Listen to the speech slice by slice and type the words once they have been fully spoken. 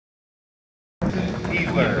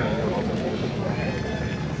Easler.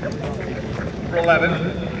 Number 11,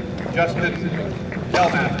 Justin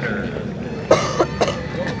Delmaster.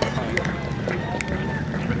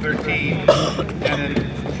 Number 13, Annan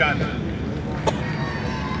Chun.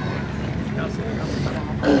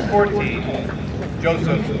 14,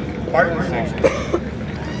 Joseph Barton.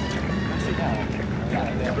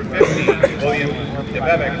 Number 15, William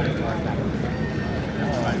DeBevick.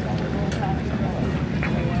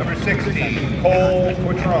 Number 16, Cole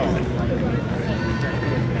Quattrone.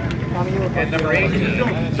 And number 18,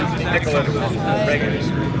 Nicholas Pregame.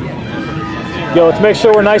 Yo, let's make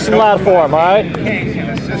sure we're nice and loud for him, all right?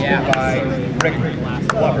 Assisted by Rick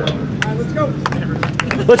Glover.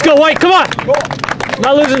 Let's go, White, come on!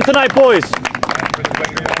 Not losing tonight, boys.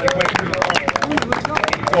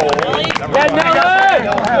 Yeah,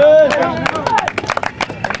 Nelly!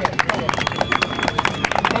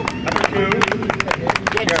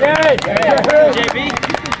 Number 2, JB.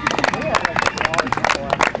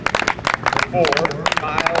 4,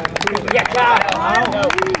 Kyle Cooley. Yeah, Kyle.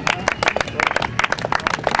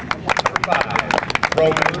 Number 5,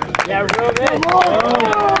 Roman. Yeah, Roman.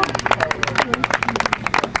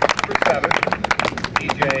 Number 7,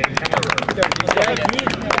 DJ Kemmerer.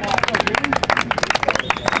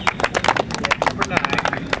 Number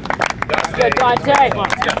 9, Dante.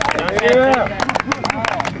 Yeah.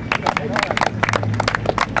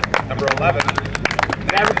 Number 11,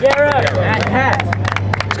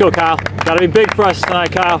 Let's go, Kyle. Gotta be big for us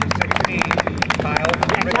tonight, Kyle. 16,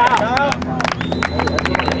 Kyle.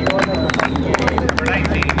 Number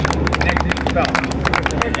 19, Nick Bell.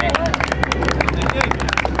 Number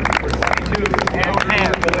 22,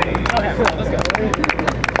 Andrew Billy. And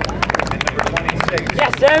number 26,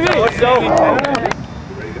 Yes, Sammy. Let's go.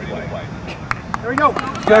 ready to play. There we go.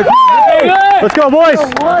 Let's go, boys.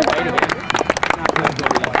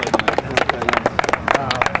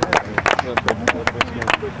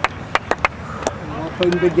 I've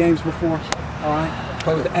played in big games before. All right.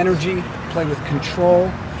 Play with energy, play with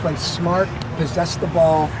control, play smart, possess the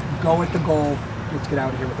ball, go at the goal. Let's get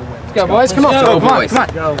out of here with a win. Let's Go, boys. Come on. Go, Come on. boys. Come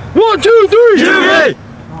on. Go. 1, 2, 3, Jimmy!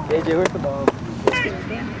 AJ, where's the ball?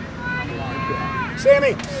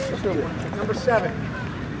 Sammy, number 7.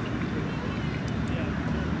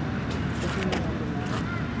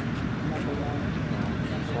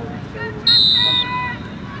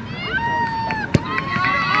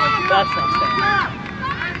 That's not staying.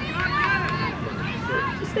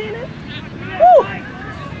 Just staying in. Woo!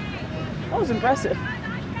 That was impressive.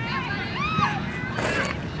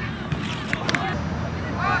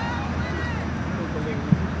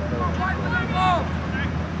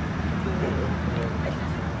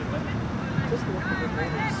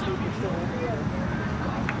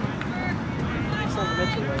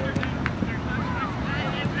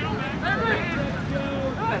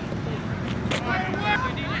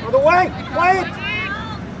 On the wing! Wait!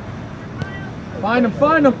 Find him.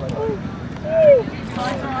 Find him.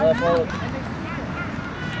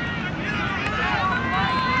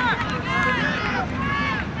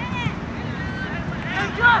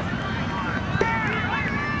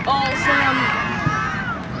 Oh, Sam.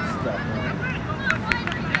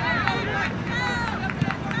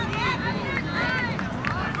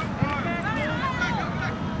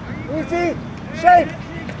 Easy! Shape!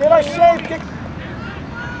 Get us shape! Get...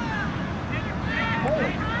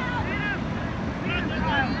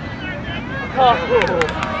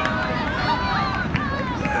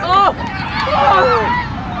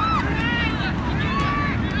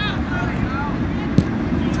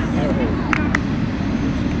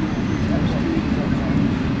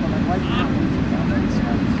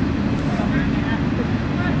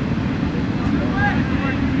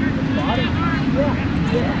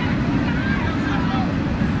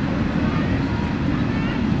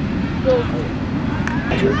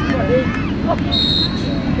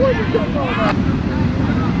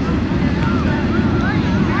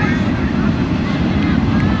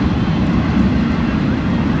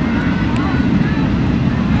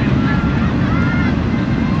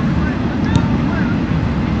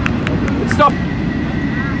 Stop.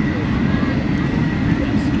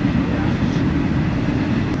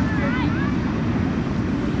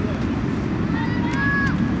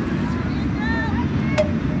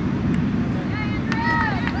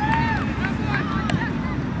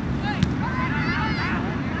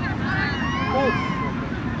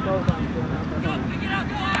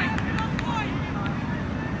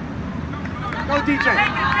 Go DJ!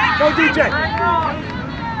 Go DJ!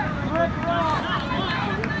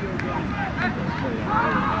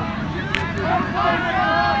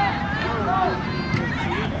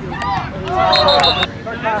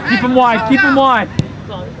 Keep him wide, keep him wide.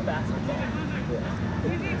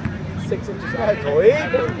 6 inches out.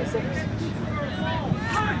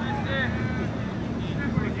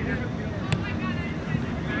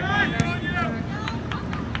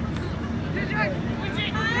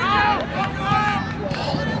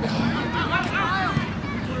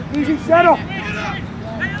 Easy, settle.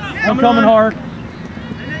 I'm coming hard.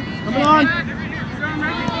 Coming on.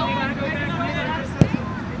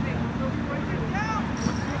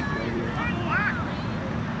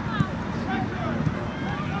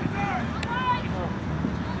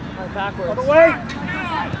 Backwards. Other way.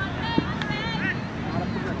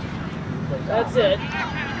 That's it.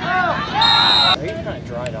 He's kind of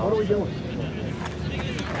dried off. What are we doing?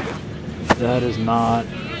 That is not.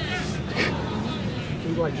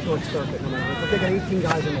 Seems like short circuit. Look, they got 18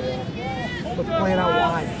 guys in the wall. Let's play it out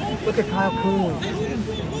wide. Look at Kyle Coonley.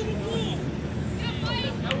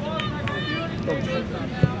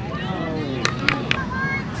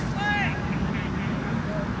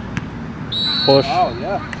 Push. Oh,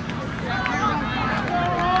 yeah.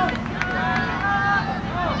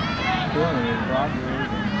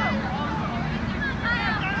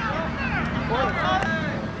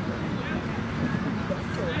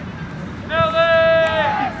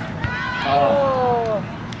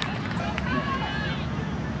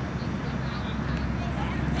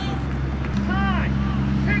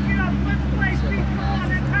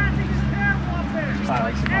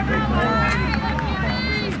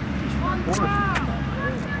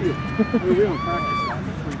 We don't practice that.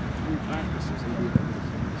 We practice this and do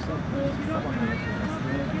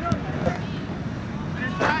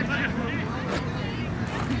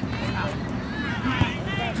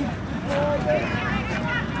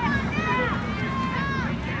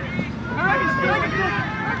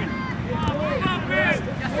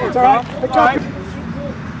it's all right. Pick up.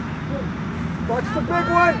 Watch the big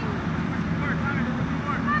one.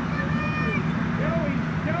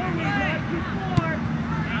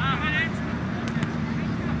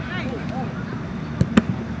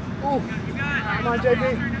 Come on, JB.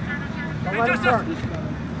 Don't let him turn.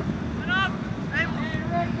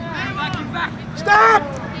 Stop!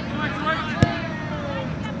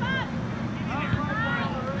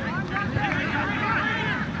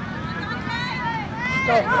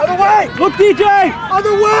 Go. Other way! Look, DJ!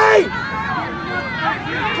 Other way!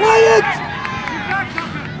 Play it!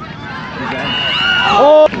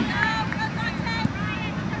 Oh!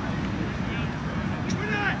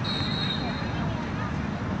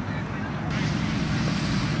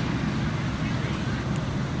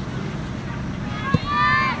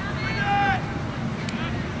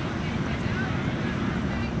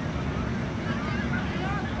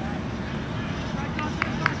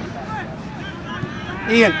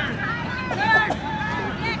 Ian.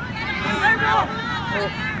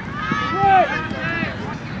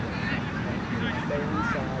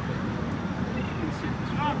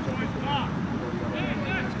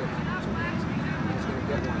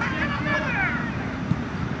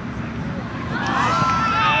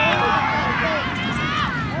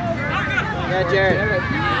 Yeah, Jared.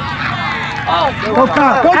 Oh, go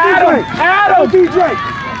Kyle. Go Adam! DJ. Adam! Go DJ.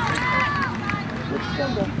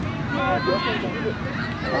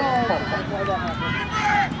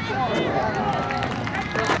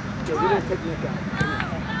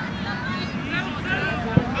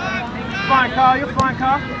 Fine, Kyle. You're fine,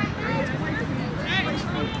 Kyle.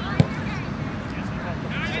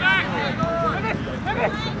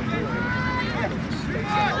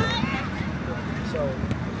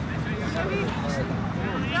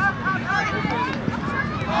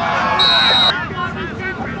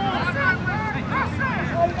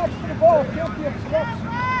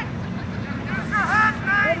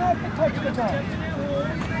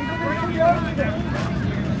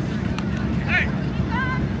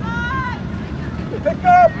 Pick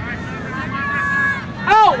up!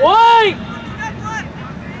 Out wide!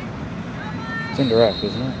 It's indirect,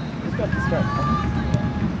 isn't it? He's got the start.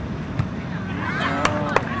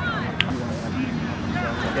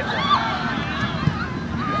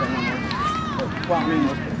 Well, I mean,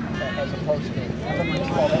 as opposed to, they want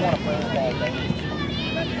to play the ball, right?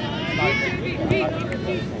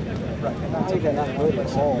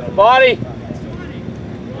 Body!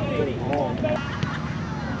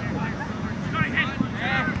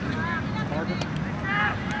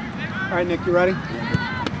 All right, Nick, you ready?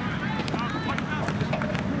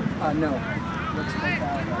 No.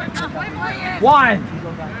 One!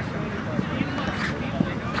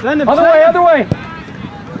 Send him, other way!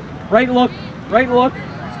 Right look, right look.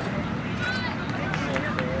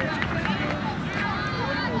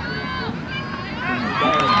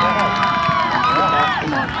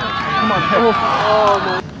 Come on, Hill. Oh,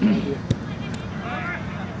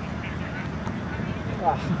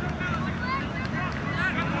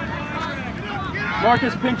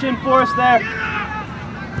 Marcus, pinch in for us there.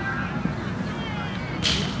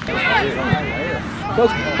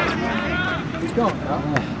 Keep going.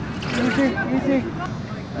 Easy.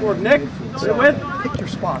 Or Nick, sit with. Pick your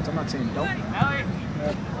spots. I'm not saying don't.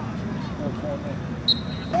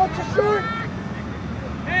 Watch your shirt.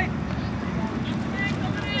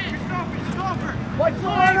 Watch the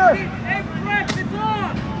runner.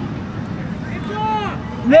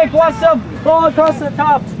 Nick, watch the ball across the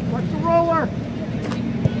top. Watch the roller.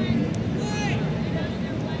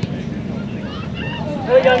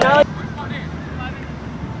 There we go, now.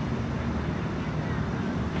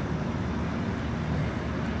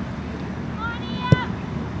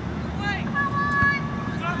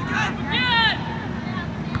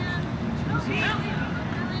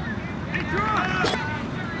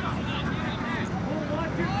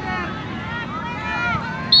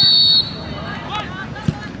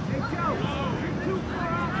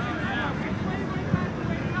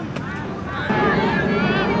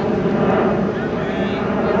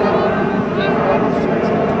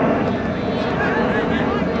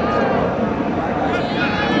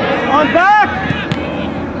 On back!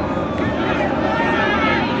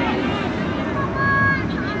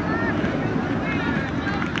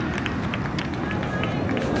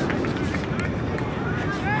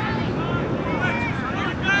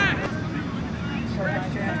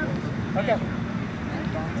 Okay.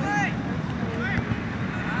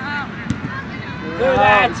 Clear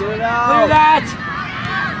that! Clear that!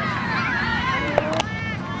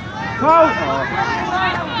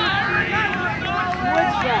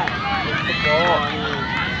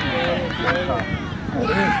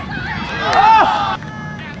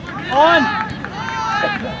 On!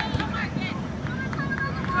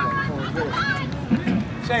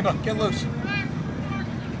 Saber, get loose.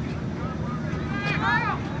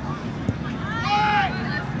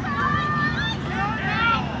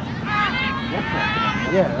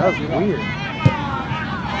 Yeah, that was weird.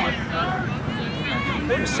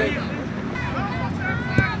 Who's Saber?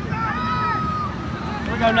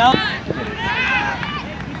 Here we go now.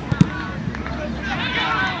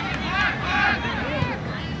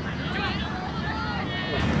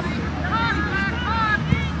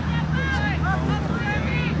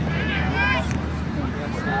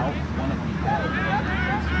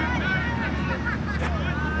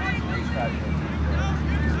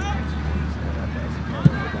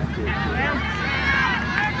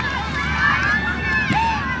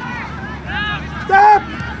 Stop!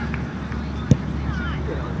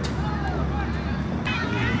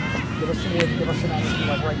 Give us some width, give us an honesty,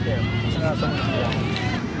 like right there. Send out someone to the wall.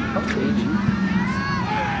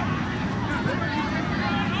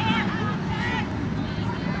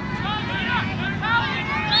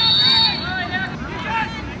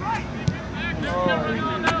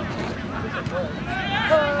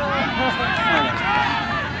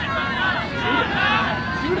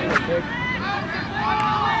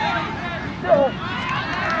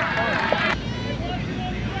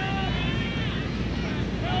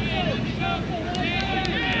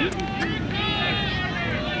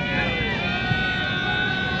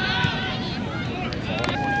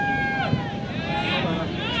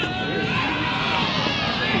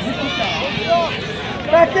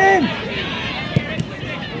 Back in!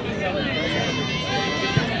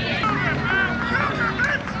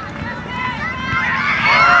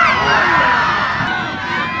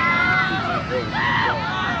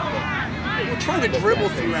 We're trying to dribble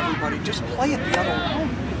through everybody. Just play it the other way.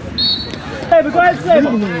 Hey, but go ahead, Saber.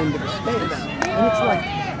 Dribbling into the space. And it's like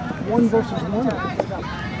 1 versus 1.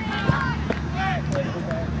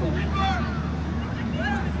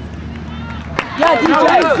 Yeah,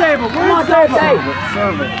 DJ! Saber, come on, Saber!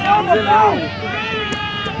 Serve it.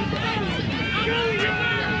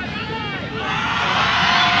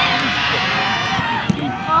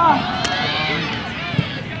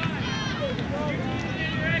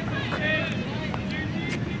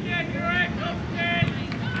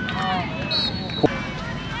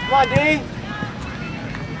 Come on, D!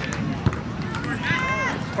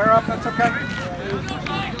 Square up, that's okay.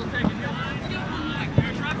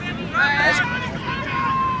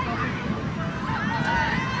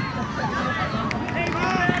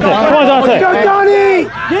 Come on, Dante! Go, Donnie!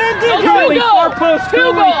 Get in, DJ! Far post,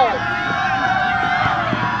 field goal!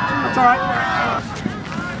 That's all right.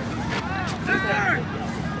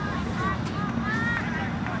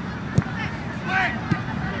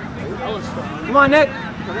 Come on, Nick!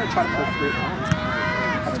 We're going to try to pull through.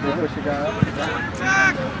 That's good. Push your guy up.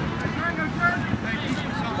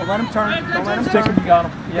 Hold let him turn. Don't let him turn. You got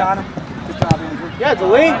him. You got him. Good job, Andrew. Yeah,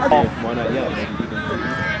 delete. Oh, why not? Yeah.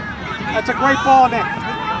 That's a great ball, Nick.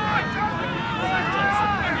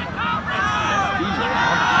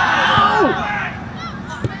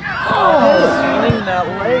 Swing that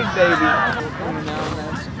leg, baby.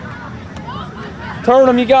 Turn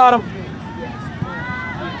him, you got him.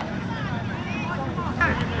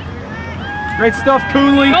 Great stuff,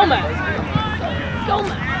 Cooley. Go, Matt. Go,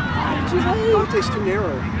 Matt. Dante's too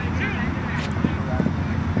narrow.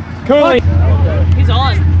 Cooley. He's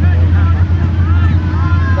on.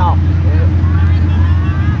 No.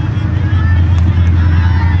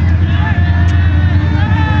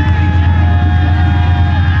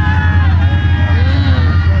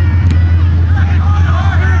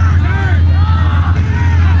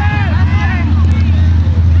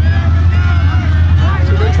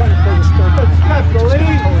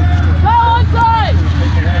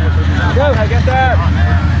 Go, I get that.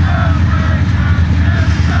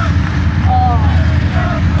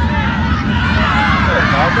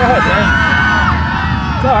 Go ahead, man.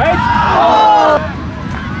 It's all right.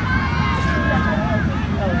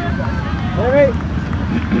 All right.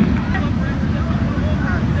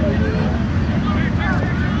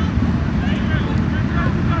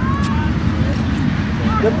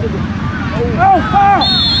 Oh, foul!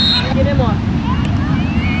 Get him on.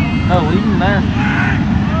 Oh, leave him there.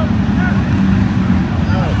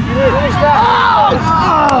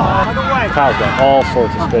 Kyle's got all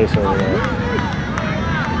sorts of space over there.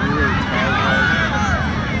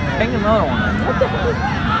 Hang another one. What the hell?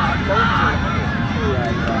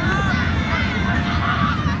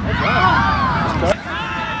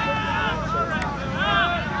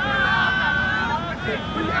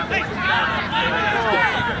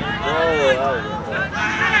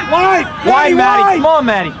 Wide, Maddie. Come on,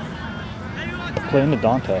 Maddie. Play into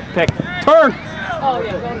Dante. Pick. Turn. Oh,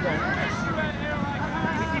 yeah, go.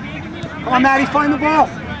 Come on, Maddie, find the ball.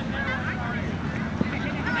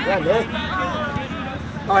 Yeah, Nick.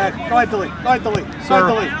 Go ahead, delete. Go ahead, delete.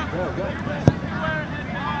 Delete.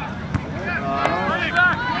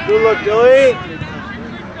 Good look, delete.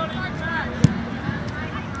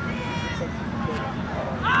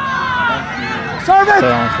 Serve it!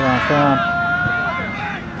 Stay on, stay on, stay on.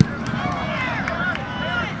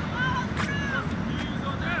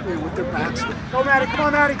 With their backs. Go, Maddie. Come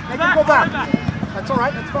on, Maddie. Make him go back. That's all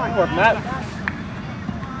right. That's fine. Work, Matt.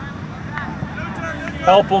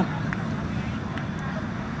 Help him.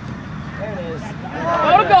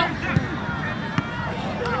 Go.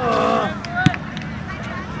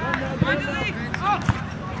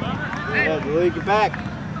 Yeah, delete, get back.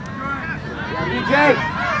 DJ.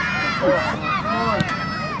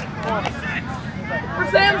 For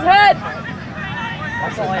Sam's head.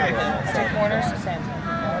 That's all I have. 2 corners to Sam's head.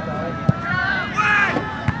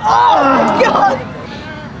 Oh, my God.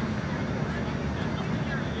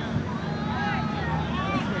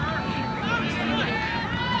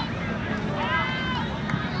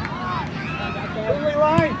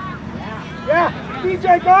 Line. Yeah. DJ,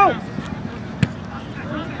 go.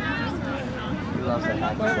 He loves that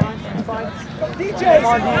hack. Go, DJ. Come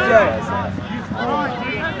on, DJ.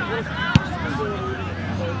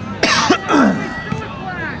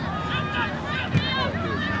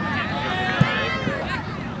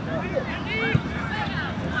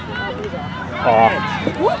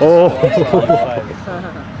 Oh.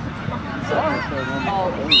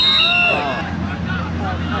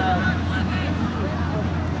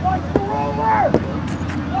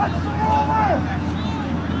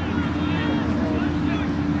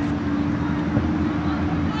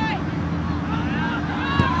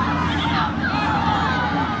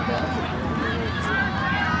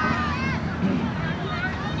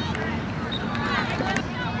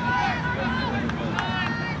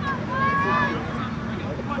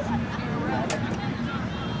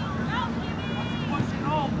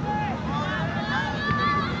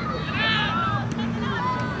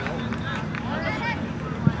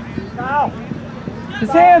 His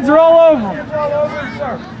hands are all over him.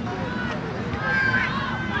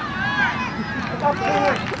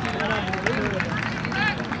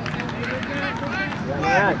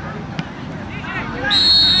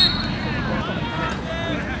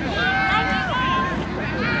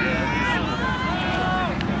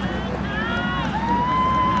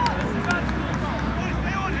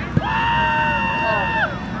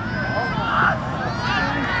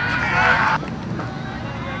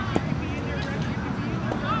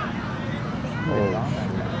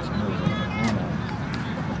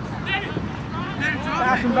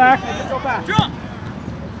 Pass him back. Go back. Jump.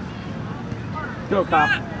 Go,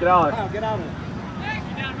 Kyle. Get out of it. Get out of it.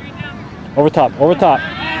 Over top, over top.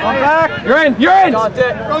 back. You're in. You're in. Go,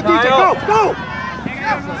 DJ, go, go!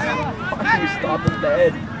 You stop in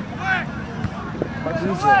bed.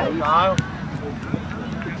 Kyle.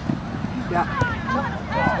 Yeah.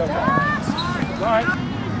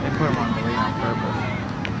 They put him on the lead on purpose.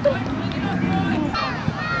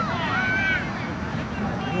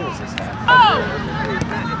 Who is this hat?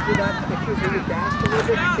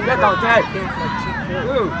 Get on, Ted.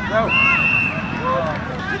 Ooh, no.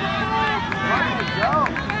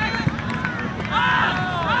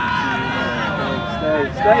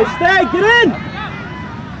 Stay. Get in.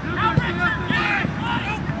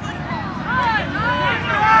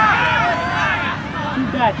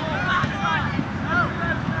 Keep that.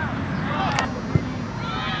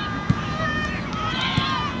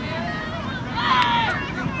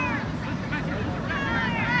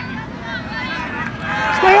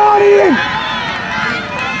 Stay on, Ian!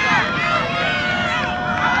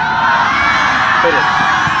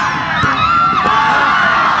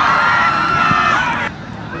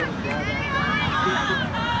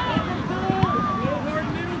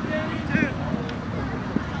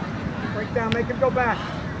 Break down, make him go back.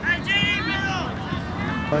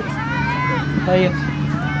 Play it.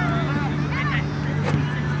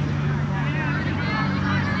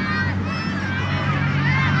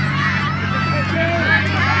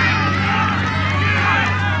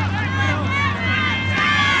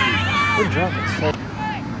 Good job. It's so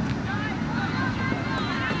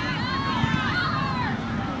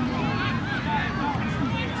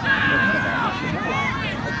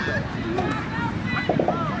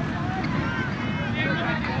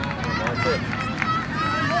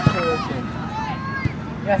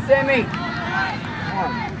Yeah, Sammy.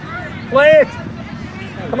 Play it.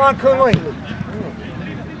 Come on, Cooley.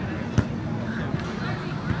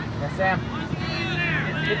 Yeah, Sam.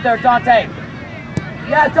 Get there, Dante.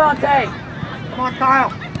 Yeah, Dante. Come on, Kyle.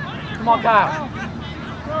 Come on, Kyle.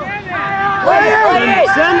 Play it.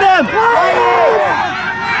 send them. Play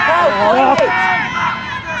it.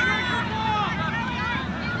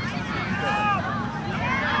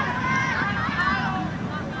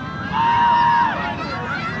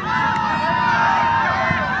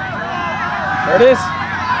 There it is.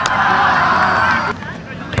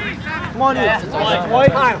 Come on, Yeah, in. it's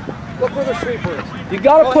White. Kyle, look where the sweeper is. You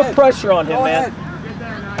gotta Go put ahead. pressure on him, Go man.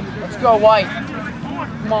 ahead. Let's go, White.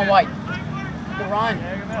 Come on, White. Good run.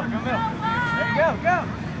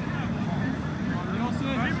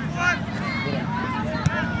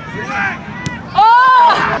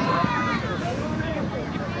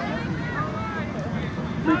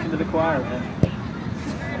 Preaching to the choir, man.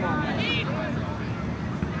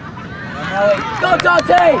 Go,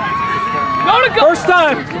 Dante! Go! First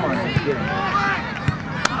time.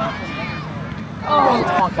 Oh,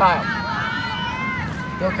 come on, Kyle.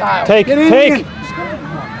 Go, Kyle. Take.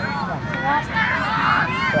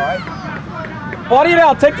 Body it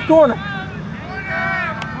out. Take the corner.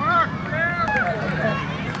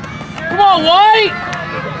 Come on, White!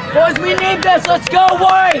 Boys, we need this. Let's go,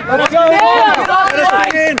 White! Let's go, Sam! White.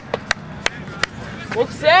 Let's in.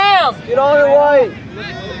 Look, Sam! Get on it, White.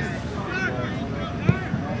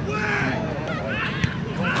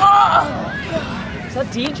 Is that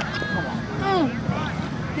DJ?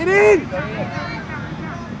 Get in.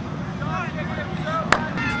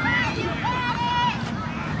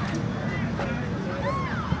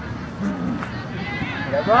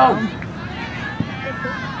 Go!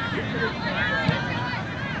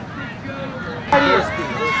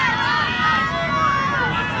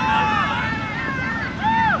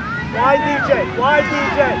 Wide DJ. Wide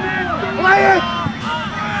DJ. Play it.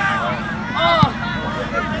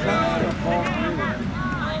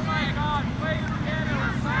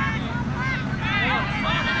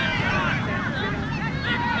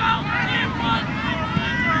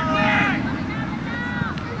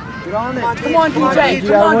 Get on it. Come on, DJ!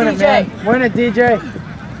 Come on, DJ! Win it, DJ.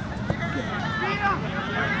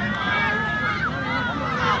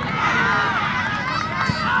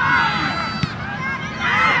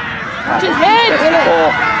 Just hit!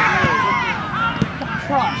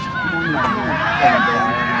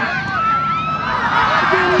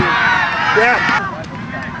 Yeah.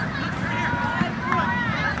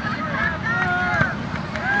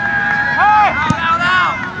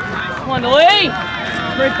 Come on, Lee!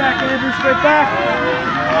 Straight back, Andrew. Straight back.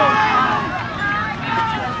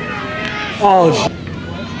 Oh,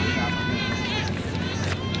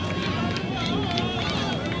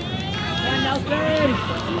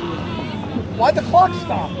 Why'd the clock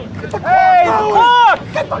stop? Get the clock hey, the going. clock!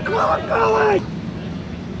 Get the clock going.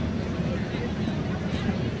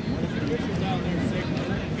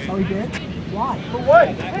 Oh, he did? Why? For what?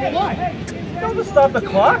 Why? Don't stop the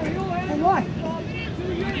clock. Why?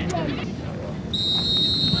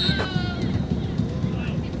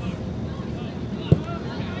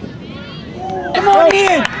 Come on,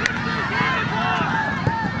 Ian!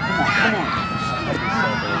 Come on.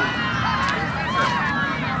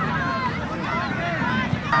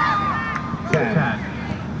 10,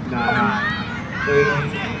 9, 8,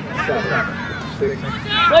 7, 6,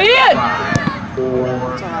 Go Ian! 5, 4,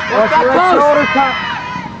 Watch your right shoulder, top.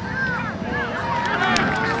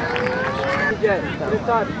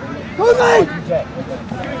 Go, mate!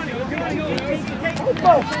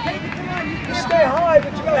 You stay high,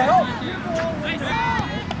 but you gotta help.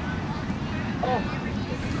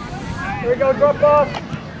 There we go, drop off.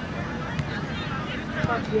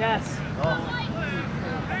 Yes.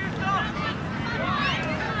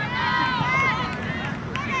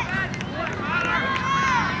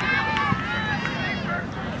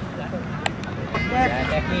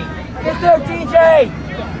 Get there, DJ!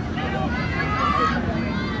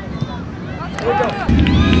 Here we go.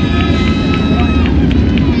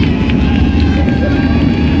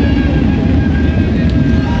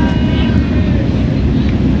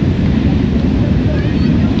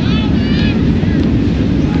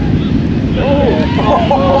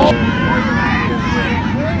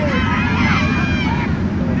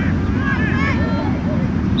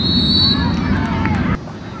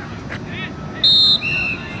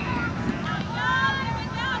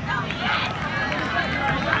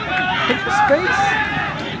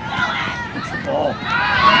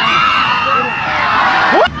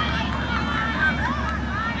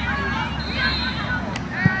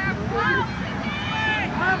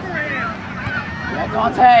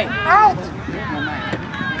 Dante! Out!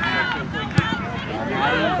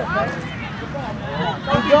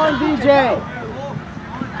 Keep going, DJ!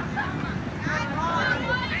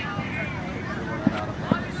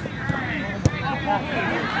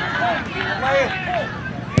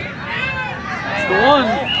 That's the one.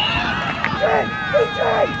 DJ!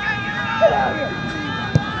 Get out here!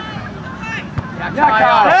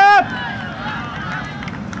 Yep.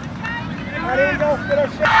 There you go,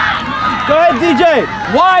 finish it. Go ahead, DJ.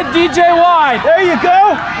 Wide, DJ, wide. There you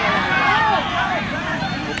go.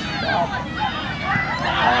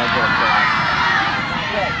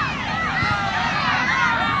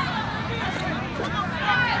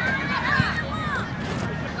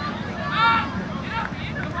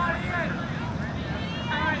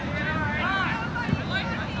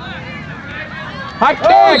 High kick.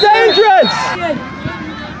 Oh, dangerous.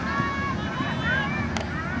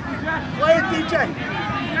 Play it, DJ.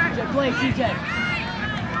 Play it, DJ.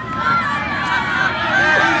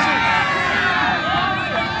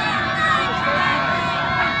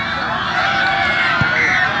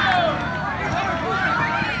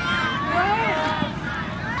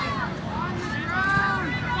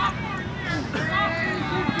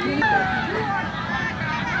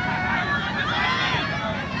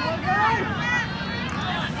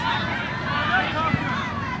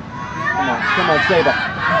 Come on, Saber.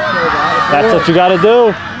 That's what you got to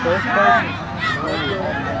do. I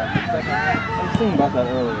was thinking about that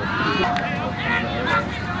earlier.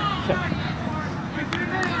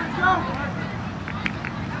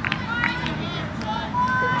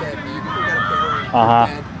 Uh-huh.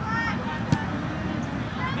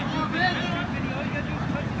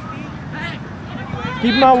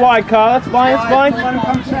 Keep him out wide, Kyle. That's fine. That's fine. Let him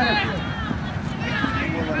come center.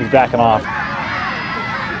 He's backing off.